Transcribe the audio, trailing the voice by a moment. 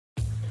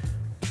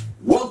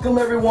Welcome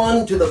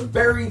everyone to the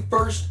very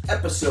first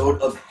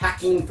episode of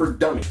Hacking for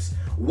Dummies.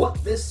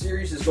 What this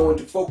series is going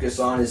to focus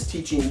on is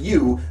teaching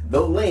you, the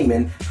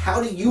layman,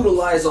 how to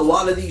utilize a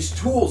lot of these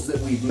tools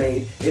that we've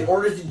made in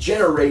order to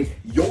generate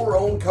your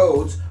own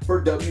codes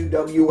for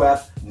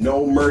WWF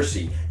No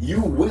Mercy.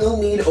 You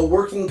will need a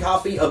working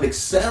copy of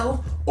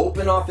Excel,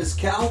 OpenOffice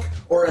Calc,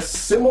 or a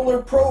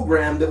similar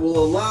program that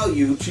will allow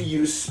you to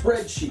use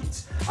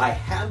spreadsheets. I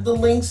have the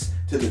links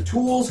to the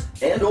tools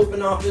and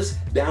OpenOffice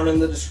down in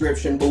the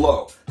description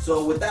below.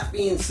 So with that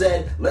being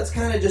said, let's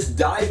kind of just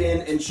dive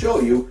in and show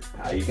you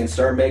how you can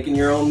start making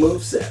your own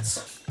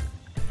movesets.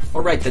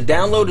 Alright, the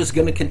download is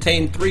going to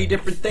contain three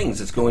different things.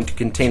 It's going to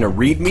contain a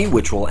README,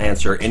 which will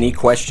answer any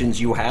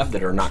questions you have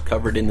that are not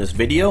covered in this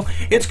video.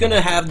 It's going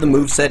to have the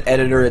moveset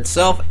editor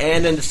itself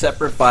and in a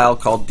separate file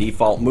called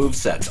default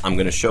movesets. I'm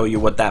going to show you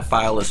what that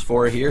file is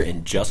for here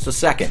in just a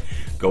second.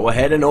 Go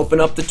ahead and open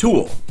up the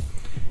tool.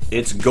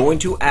 It's going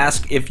to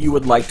ask if you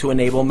would like to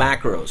enable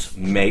macros.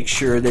 Make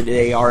sure that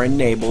they are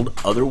enabled,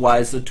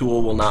 otherwise the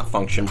tool will not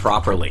function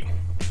properly.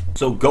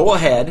 So go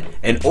ahead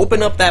and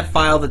open up that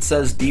file that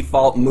says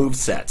default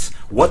movesets.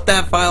 What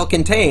that file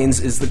contains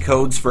is the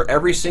codes for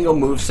every single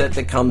moveset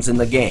that comes in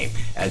the game.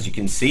 As you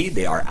can see,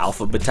 they are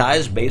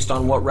alphabetized based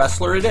on what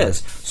wrestler it is.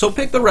 So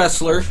pick the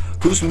wrestler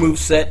whose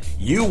moveset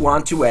you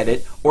want to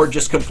edit or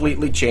just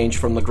completely change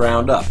from the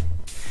ground up.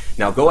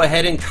 Now go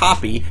ahead and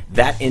copy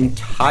that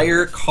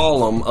entire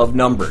column of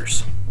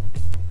numbers.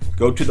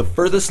 Go to the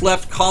furthest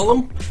left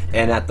column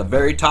and at the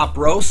very top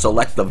row,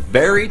 select the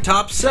very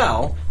top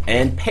cell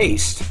and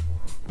paste.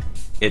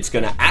 It's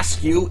going to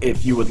ask you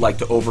if you would like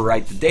to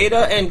overwrite the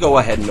data and go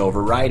ahead and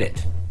overwrite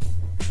it.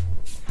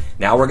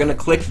 Now we're going to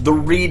click the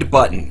read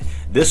button.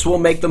 This will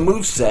make the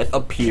moveset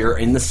appear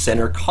in the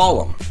center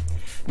column.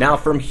 Now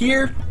from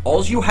here,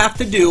 all you have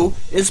to do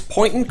is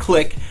point and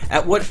click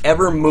at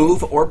whatever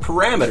move or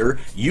parameter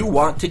you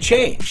want to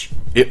change.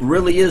 It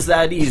really is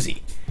that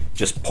easy.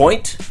 Just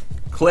point,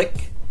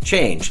 click,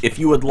 change. If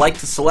you would like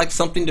to select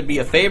something to be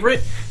a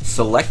favorite,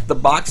 select the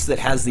box that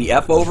has the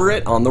F over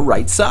it on the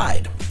right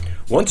side.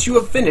 Once you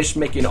have finished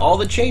making all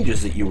the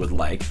changes that you would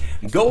like,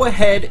 go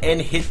ahead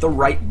and hit the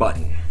right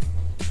button.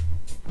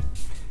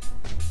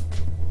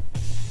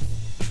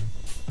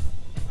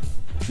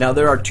 Now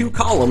there are two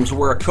columns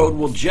where a code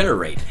will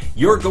generate.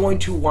 You're going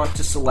to want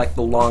to select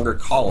the longer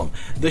column.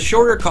 The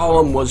shorter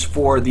column was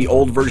for the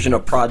old version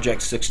of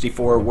Project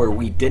 64 where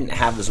we didn't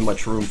have as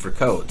much room for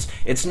codes.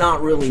 It's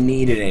not really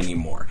needed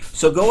anymore.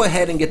 So go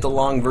ahead and get the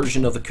long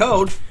version of the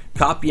code,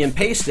 copy and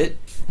paste it,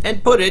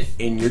 and put it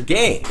in your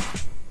game.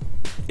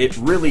 It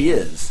really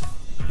is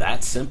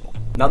that simple.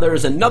 Now there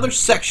is another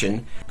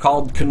section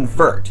called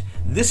Convert.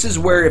 This is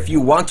where if you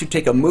want to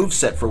take a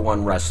moveset for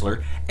one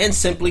wrestler and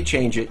simply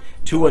change it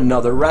to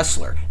another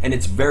wrestler. And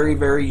it's very,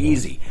 very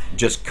easy.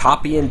 Just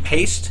copy and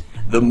paste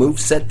the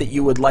moveset that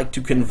you would like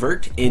to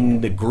convert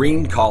in the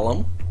green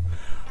column.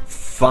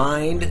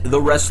 Find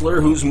the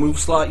wrestler whose move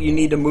slot you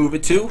need to move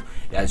it to.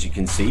 As you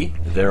can see,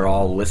 they're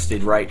all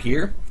listed right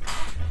here.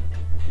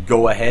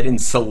 Go ahead and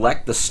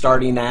select the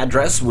starting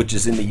address, which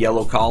is in the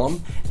yellow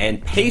column,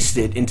 and paste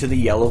it into the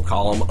yellow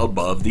column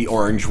above the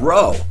orange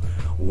row.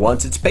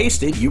 Once it's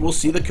pasted, you will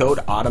see the code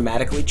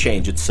automatically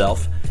change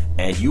itself,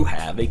 and you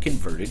have a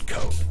converted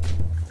code.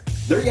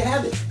 There you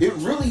have it. It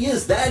really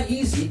is that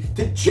easy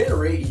to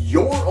generate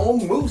your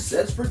own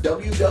movesets for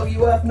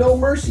WWF No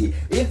Mercy.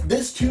 If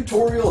this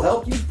tutorial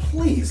helped you,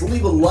 please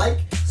leave a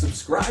like,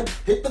 subscribe,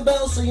 hit the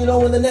bell so you know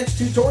when the next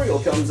tutorial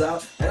comes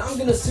out, and I'm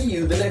going to see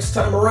you the next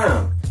time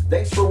around.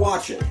 Thanks for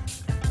watching.